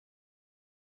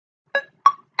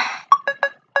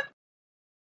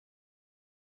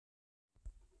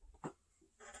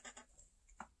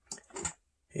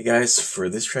Hey guys, for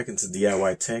this trek into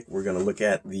DIY tech, we're going to look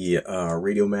at the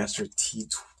Radiomaster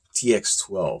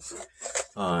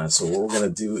TX12. So what we're going to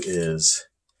do is,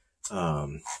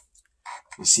 you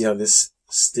see how this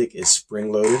stick is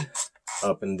spring-loaded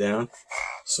up and down?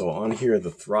 So on here,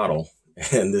 the throttle,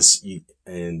 and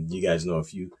you guys know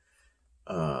if you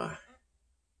do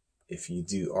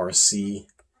RC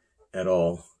at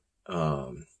all,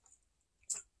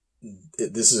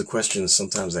 this is a question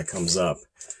sometimes that comes up.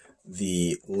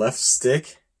 The left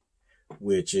stick,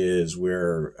 which is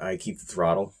where I keep the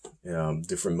throttle,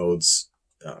 different modes,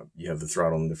 you have the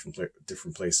throttle in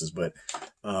different places, but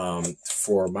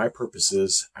for my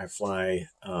purposes, I fly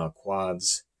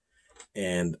quads,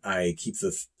 and I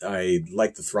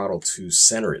like the throttle to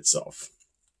center itself.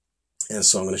 And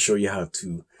so I'm going to show you how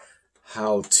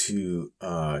to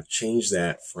change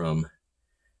that from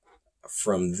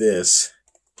this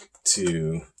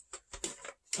to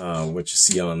what you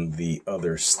see on the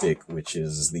other stick, which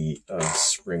is the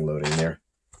spring loading there.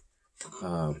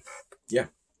 Yeah,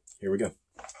 here we go.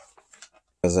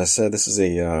 As I said, this is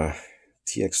a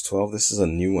TX12. This is a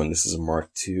new one. This is a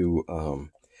Mark II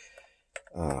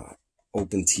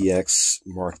OpenTX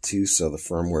Mark II, so the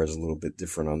firmware is a little bit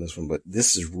different on this one, but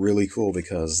this is really cool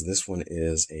because this one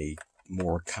is a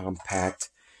more compact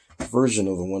version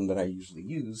of the one that I usually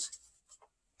use,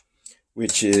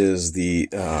 which is the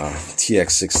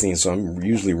TX16. So I'm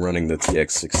usually running the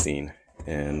TX16,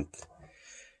 and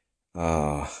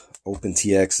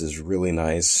OpenTX is really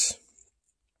nice.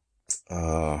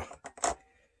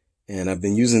 And I've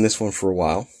been using this one for a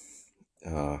while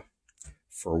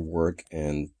for work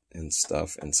and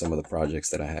stuff, and some of the projects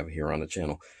that I have here on the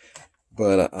channel.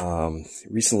 But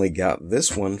recently got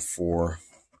this one for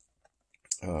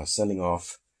sending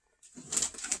off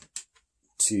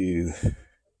to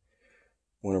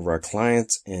one of our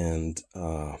clients, and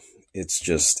it's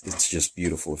just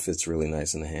beautiful. It fits really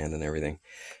nice in the hand and everything.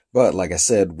 But like I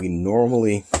said, we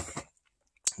normally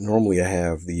I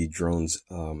have the drones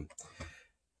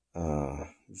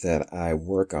that I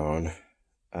work on,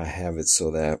 I have it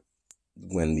so that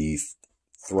when the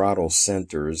throttle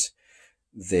centers,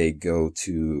 they go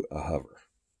to a hover,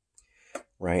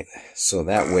 right? So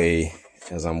that way,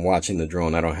 as I'm watching the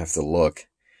drone, I don't have to look.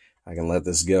 I can let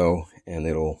this go, and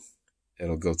it'll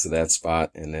go to that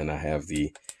spot, and then I have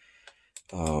the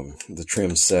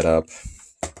trim set up,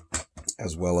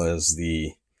 as well as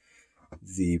the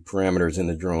parameters in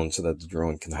the drone, so that the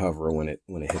drone can hover when it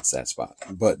hits that spot.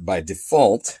 But by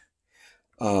default,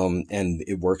 and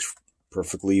it works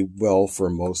perfectly well for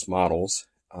most models,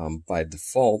 by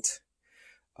default,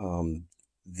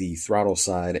 the throttle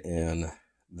side and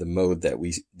the mode that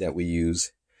we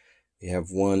use, we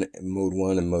have mode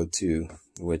 1 and mode 2,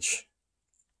 which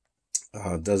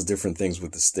does different things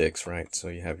with the sticks, right? So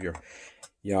you have your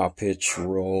yaw, pitch,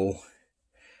 roll,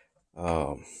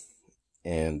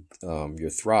 and your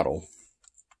throttle.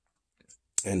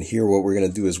 And here what we're going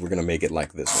to do is we're going to make it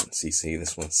like this one. See,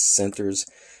 this one centers,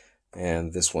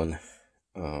 and this one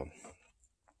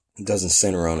doesn't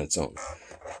center on its own.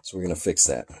 So we're going to fix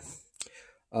that.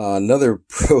 Another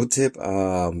pro tip,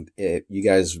 you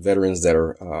guys veterans that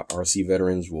are RC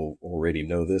veterans will already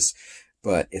know this,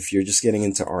 but if you're just getting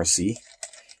into RC,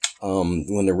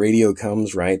 when the radio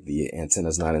comes, right, the antenna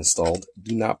is not installed,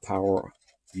 do not power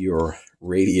your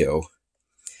radio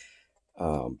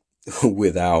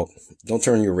don't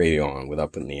turn your radio on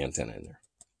without putting the antenna in there,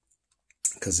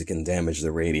 because it can damage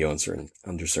the radio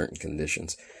under certain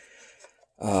conditions.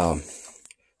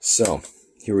 So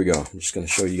here we go. I'm just going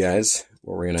to show you guys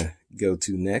what we're going to go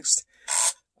to next.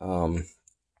 And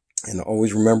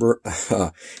always remember,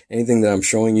 anything that I'm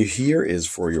showing you here is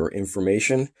for your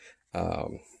information.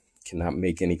 Cannot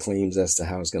make any claims as to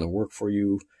how it's going to work for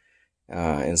you,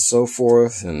 and so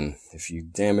forth. And if you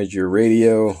damage your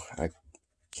radio, I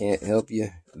can't help you.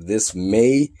 This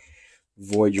may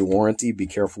void your warranty. Be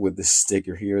careful with this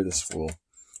sticker here. This will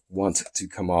want to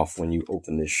come off when you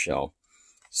open this shell.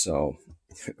 So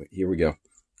here we go.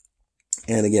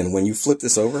 And again, when you flip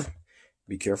this over,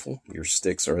 be careful. Your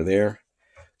sticks are there.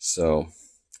 So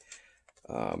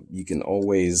you can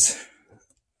always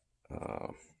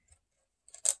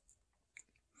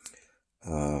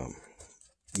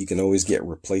get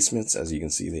replacements. As you can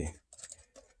see,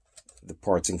 the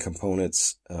parts and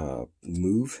components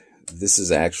move. This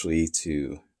is actually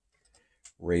to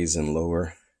raise and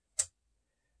lower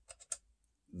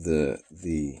the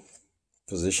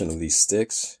position of these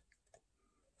sticks,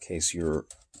 in case you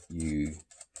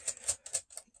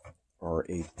are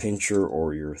a pincher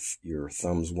or your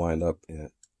thumbs wind up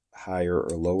higher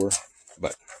or lower.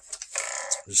 But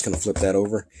I'm just going to flip that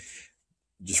over.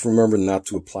 Just remember not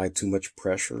to apply too much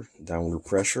pressure, downward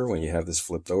pressure, when you have this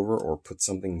flipped over, or put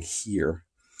something here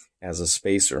as a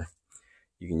spacer.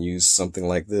 You can use something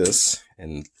like this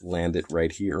and land it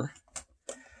right here.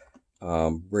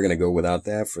 We're going to go without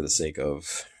that for the sake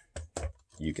of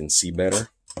you can see better.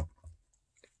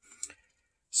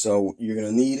 So you're going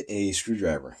to need a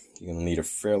screwdriver. You're going to need a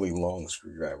fairly long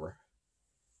screwdriver.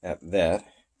 At that,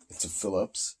 it's a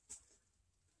Phillips.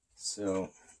 So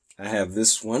I have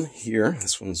this one here.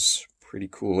 This one's pretty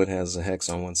cool. It has a hex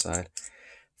on one side,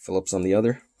 Phillips on the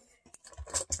other.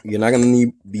 You're not going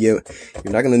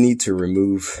to need to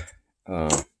remove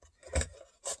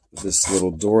this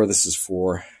little door. This is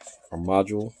for our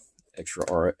module, extra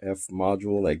RF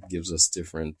module that gives us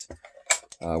different.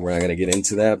 We're not going to get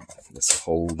into that. That's a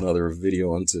whole nother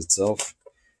video unto itself.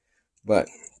 But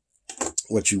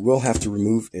what you will have to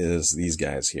remove is these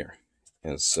guys here.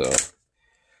 And so,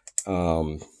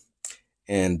 you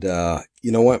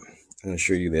know what? I'm going to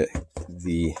show you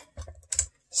the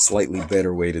slightly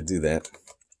better way to do that.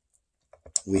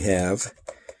 We have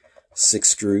 6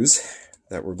 screws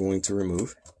that we're going to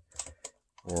remove.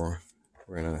 Or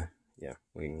we're going to, yeah,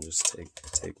 we can just take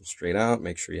them straight out.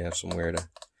 Make sure you have somewhere to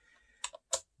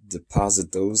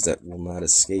deposit those that will not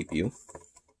escape you.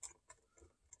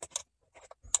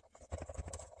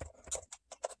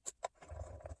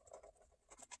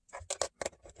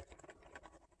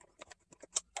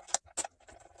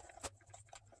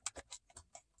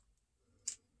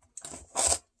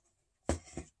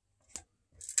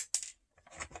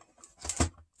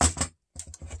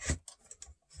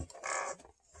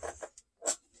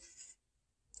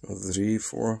 Three,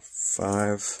 4,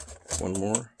 5, one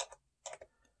more.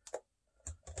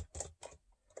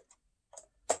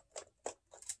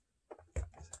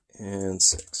 And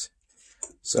 6.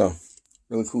 So,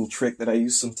 really cool trick that I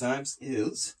use sometimes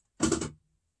is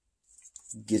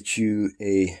get you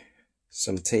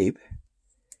some tape.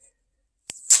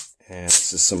 And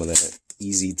this is some of that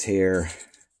easy tear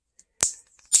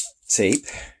tape.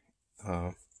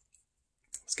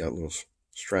 It's got little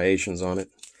striations on it.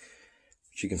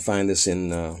 But you can find this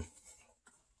in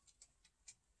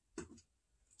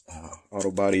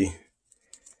auto body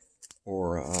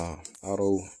or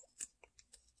auto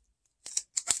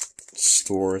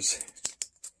stores,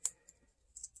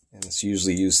 and it's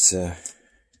usually used to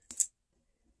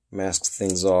mask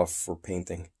things off for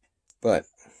painting, but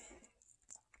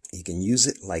you can use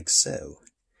it like so,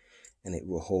 and it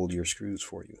will hold your screws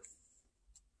for you.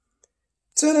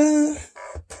 Ta-da!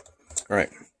 All right,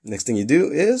 next thing you do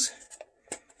is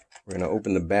we're going to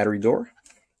open the battery door.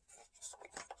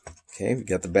 Okay, we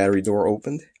got the battery door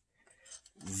opened.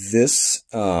 This,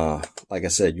 like I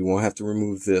said, you won't have to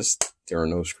remove this. There are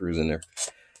no screws in there.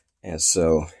 And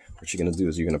so what you're going to do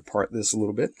is you're going to part this a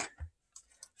little bit,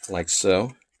 like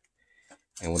so.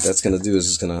 And what that's going to do is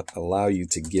it's going to allow you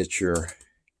to get your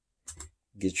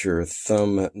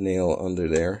thumbnail under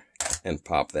there and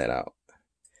pop that out.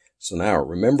 So now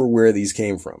remember where these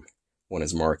came from. One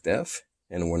is marked F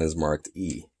and one is marked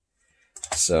E.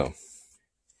 So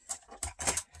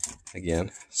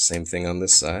again, same thing on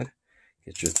this side.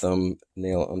 Get your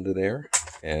thumbnail under there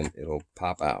and it'll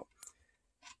pop out.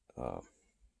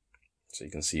 So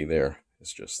you can see there,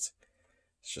 it's just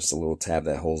a little tab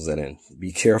that holds that in.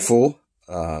 Be careful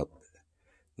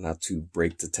not to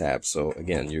break the tab. So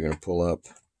again, you're going to pull up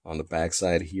on the back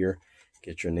side here,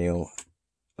 get your nail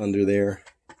under there,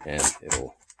 and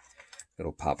it'll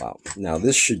pop out. Now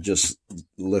this should just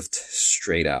lift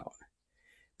straight out.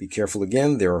 Be careful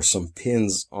again, there are some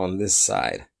pins on this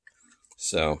side.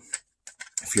 So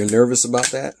if you're nervous about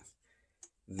that,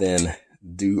 then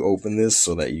do open this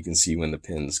so that you can see when the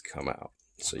pins come out.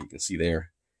 So you can see there,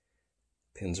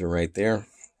 pins are right there.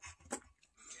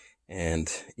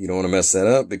 And you don't want to mess that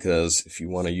up, because if you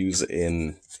want to use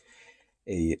an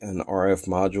RF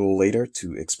module later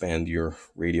to expand your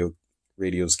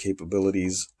radio's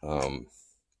capabilities,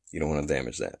 you don't want to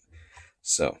damage that.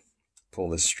 So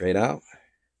pull this straight out,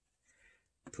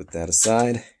 put that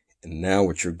aside, and now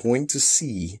what you're going to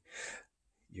see,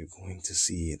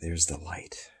 there's the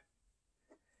light.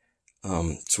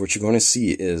 So what you're going to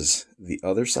see is the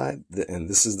other side, and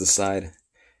this is the side.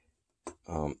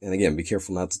 And again, be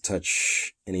careful not to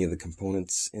touch any of the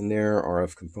components in there,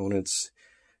 RF components.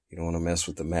 You don't want to mess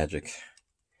with the magic.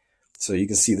 So you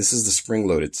can see this is the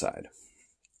spring-loaded side.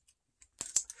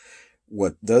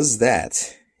 What does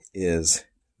that is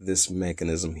this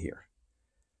mechanism here.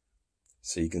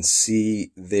 So you can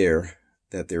see there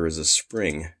that there is a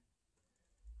spring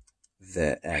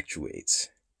that actuates.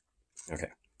 Okay.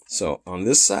 So on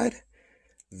this side,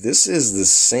 this is the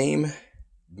same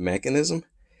mechanism,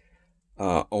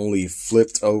 only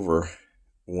flipped over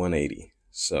 180.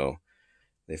 So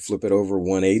they flip it over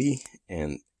 180,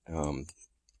 and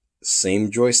same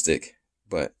joystick,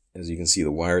 but as you can see,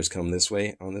 the wires come this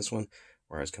way on this one,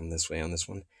 wires come this way on this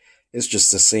one. It's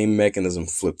just the same mechanism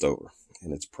flipped over,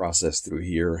 and it's processed through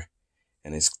here,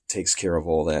 and it takes care of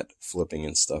all that flipping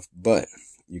and stuff. But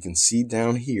you can see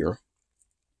down here,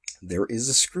 there is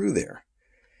a screw there,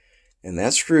 and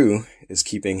that screw is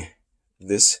keeping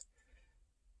this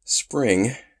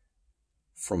spring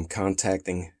from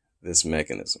contacting this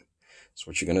mechanism. So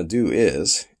what you're going to do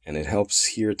is, and it helps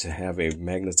here to have a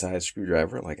magnetized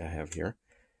screwdriver like I have here.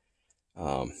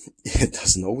 It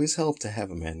doesn't always help to have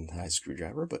a magnetized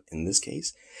screwdriver, but in this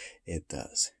case, it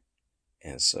does.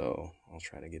 And so I'll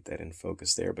try to get that in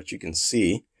focus there, but you can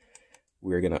see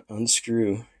we're going to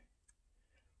unscrew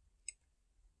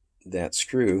that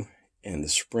screw, and the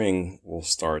spring will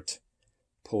start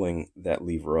pulling that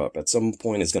lever up. At some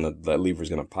point, that lever is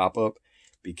going to pop up.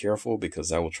 Be careful, because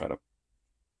that will try to.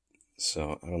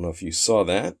 So I don't know if you saw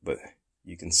that, but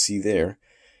you can see there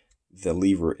the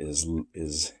lever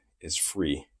is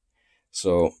free.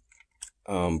 So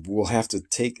we'll have to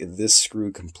take this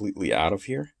screw completely out of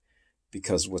here,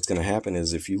 because what's going to happen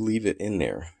is if you leave it in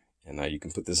there, and now you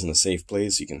can put this in a safe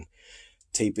place, you can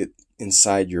tape it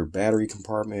inside your battery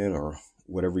compartment or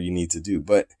whatever you need to do,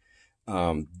 but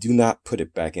do not put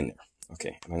it back in there.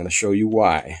 Okay, and I'm going to show you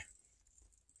why.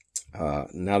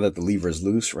 Now that the lever is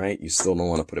loose, right, you still don't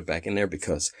want to put it back in there,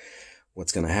 because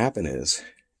what's going to happen is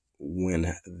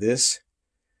when this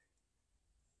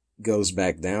goes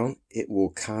back down, it will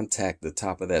contact the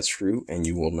top of that screw, and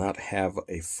you will not have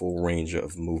a full range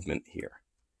of movement here.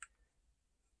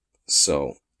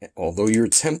 So although you're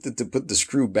tempted to put the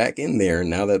screw back in there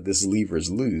now that this lever is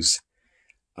loose,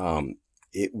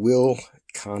 it will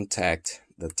contact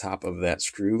the top of that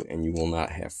screw, and you will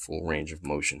not have full range of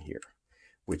motion here,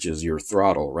 which is your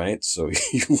throttle, right? So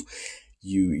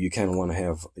you kind of want to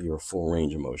have your full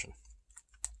range of motion.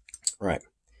 All right.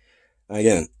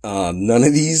 Again, none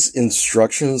of these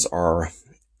instructions are,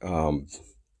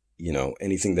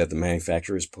 anything that the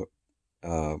manufacturer is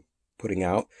putting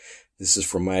out. This is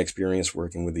from my experience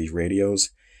working with these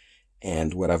radios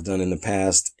and what I've done in the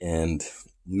past. And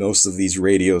most of these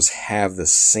radios have the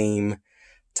same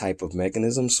type of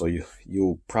mechanism, so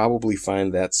you'll probably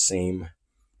find that same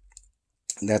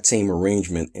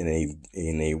arrangement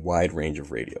in a wide range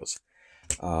of radios.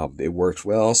 It works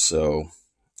well, so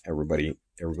everybody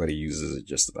uses it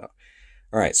just about.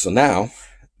 All right, so now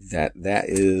that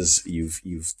is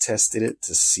you've tested it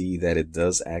to see that it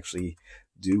does actually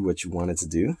do what you want it to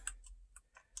do.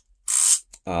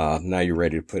 Now you're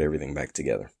ready to put everything back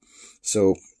together.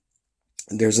 So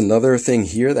there's another thing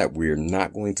here that we're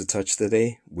not going to touch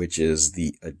today, which is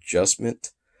the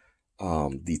adjustment,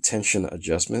 the tension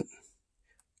adjustment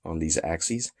on these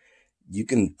axes. You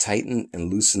can tighten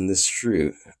and loosen this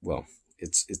screw. Well,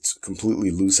 it's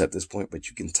completely loose at this point, but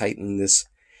you can tighten this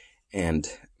and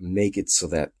make it so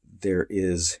that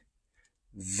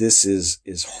this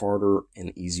is harder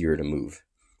and easier to move.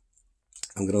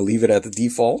 I'm going to leave it at the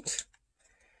default.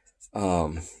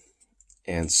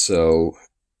 And so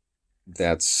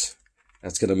that's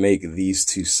going to make these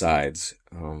two sides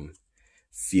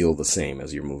feel the same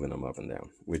as you're moving them up and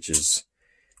down, which is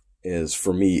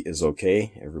for me is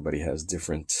okay. Everybody has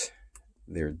different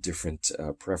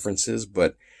preferences,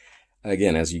 but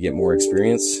again, as you get more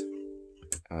experience,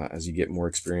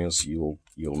 you'll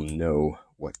know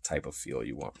what type of feel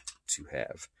you want to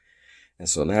have. And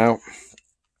so now,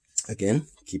 again,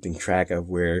 keeping track of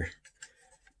where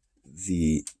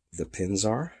the pins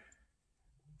are,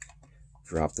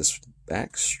 drop this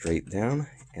back straight down.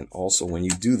 And also when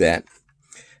you do that,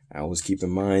 I always keep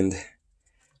in mind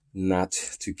not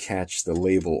to catch the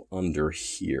label under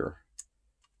here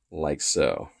like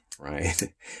so,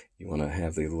 right? You want to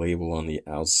have the label on the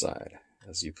outside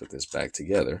as you put this back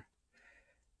together.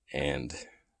 And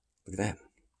look at that.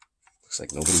 Looks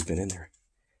like nobody's been in there.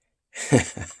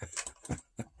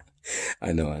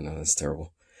 I know, that's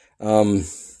terrible.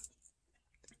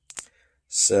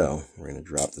 So we're going to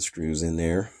drop the screws in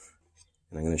there,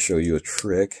 and I'm going to show you a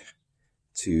trick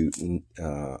to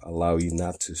allow you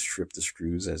not to strip the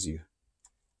screws as you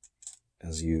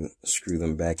screw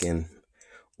them back in,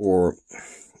 or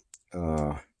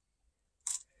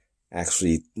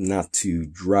actually not to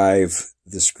drive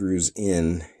the screws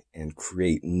in and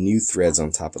create new threads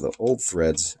on top of the old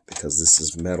threads, because this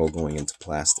is metal going into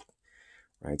plastic,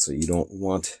 right? So you don't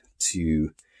want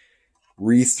to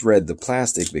rethread the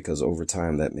plastic, because over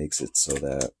time that makes it so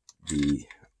that the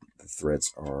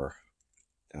threads are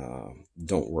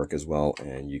don't work as well,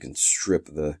 and you can strip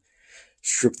the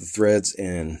threads,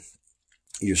 and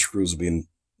your screws will be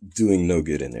doing no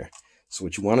good in there. So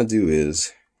what you want to do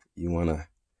is you want to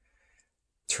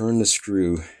turn the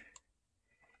screw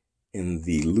in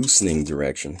the loosening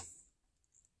direction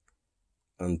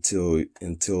until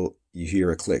you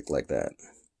hear a click like that.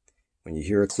 When you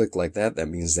hear a click like that, that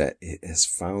means that it has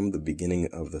found the beginning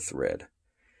of the thread.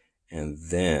 And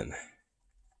then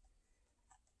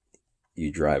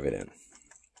you drive it in.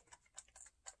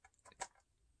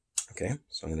 Okay,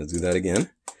 so I'm going to do that again.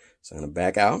 So I'm going to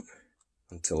back out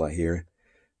until I hear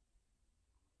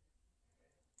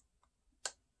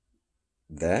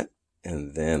that,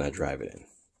 and then I drive it in.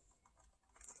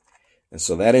 And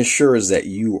so that ensures that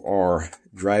you are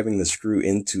driving the screw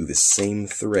into the same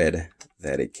thread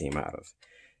that it came out of,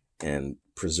 and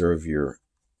preserve your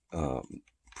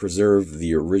preserve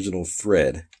the original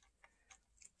thread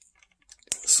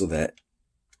so that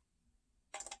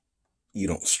you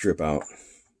don't strip out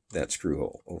that screw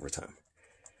hole over time.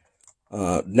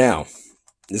 Now,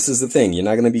 this is the thing. You're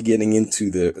not going to be getting into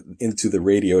the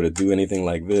radio to do anything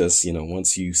like this. You know,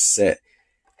 once you set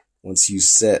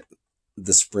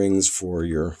the springs for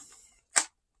your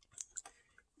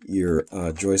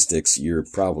joysticks, you're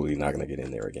probably not going to get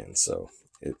in there again. So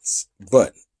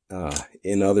but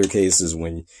in other cases,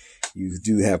 when you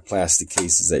do have plastic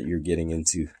cases that you're getting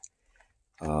into,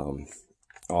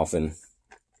 often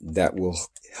that will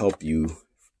help you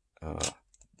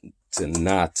to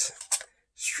not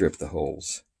strip the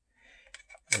holes.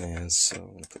 And so I'm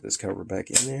going to put this cover back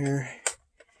in there.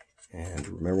 And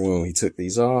remember when we took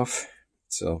these off?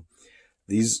 So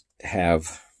these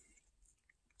have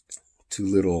two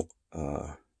little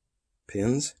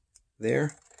pins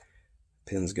there.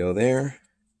 Pins go there,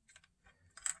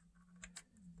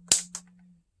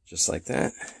 just like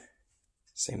that.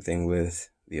 Same thing with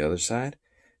the other side.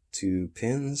 Two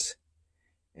pins,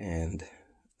 and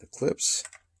the clips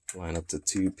line up to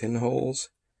two pinholes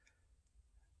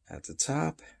at the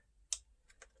top.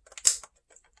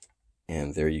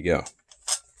 And there you go.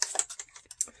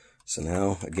 So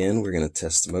now, again, we're going to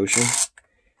test the motion.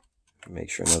 Make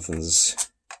sure it's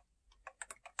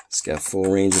got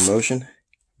full range of motion.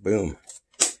 Boom.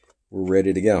 We're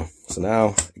ready to go. So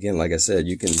now, again, like I said,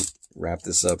 you can wrap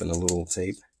this up in a little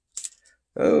tape.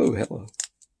 Oh, hello.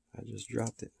 I just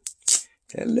dropped it.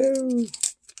 Hello.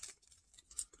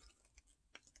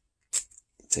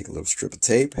 Take a little strip of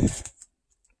tape.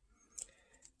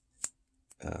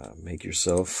 Make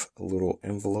yourself a little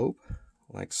envelope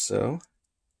like so.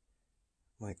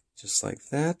 Just like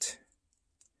that.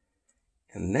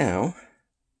 And now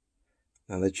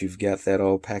that you've got that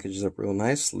all packaged up real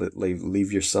nice,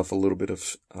 leave yourself a little bit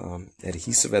of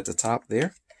adhesive at the top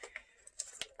there.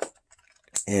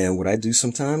 And what I do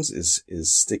sometimes is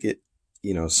stick it,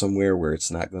 somewhere where it's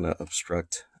not going to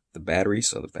obstruct the battery.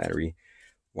 So the battery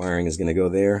wiring is going to go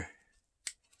there.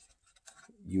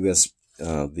 The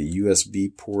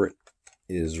USB port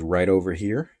is right over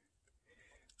here.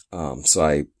 So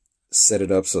I set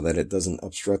it up so that it doesn't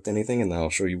obstruct anything, and I'll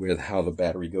show you how the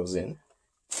battery goes in.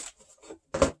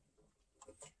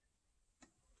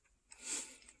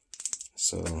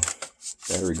 So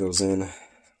battery goes in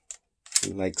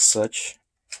like such,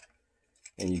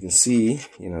 and you can see,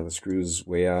 the screw's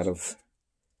way out of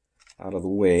the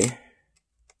way,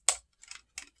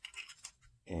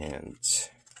 and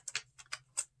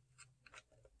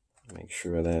make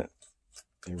sure that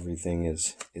everything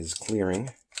is clearing.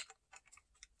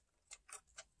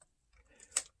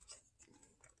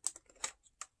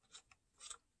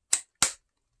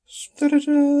 All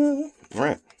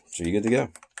right, so you're good to go.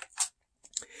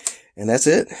 And that's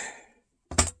it.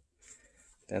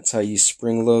 That's how you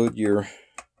spring load your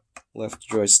left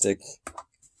joystick.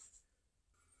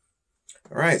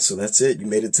 All right, so that's it. You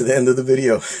made it to the end of the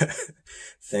video.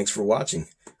 Thanks for watching.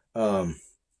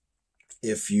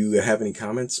 If you have any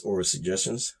comments or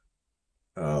suggestions,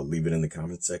 leave it in the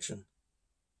comment section.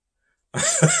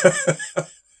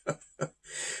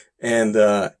 And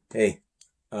hey,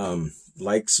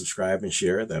 like, subscribe, and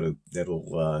share. That'll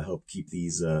help keep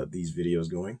these videos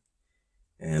going.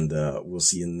 And we'll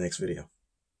see you in the next video.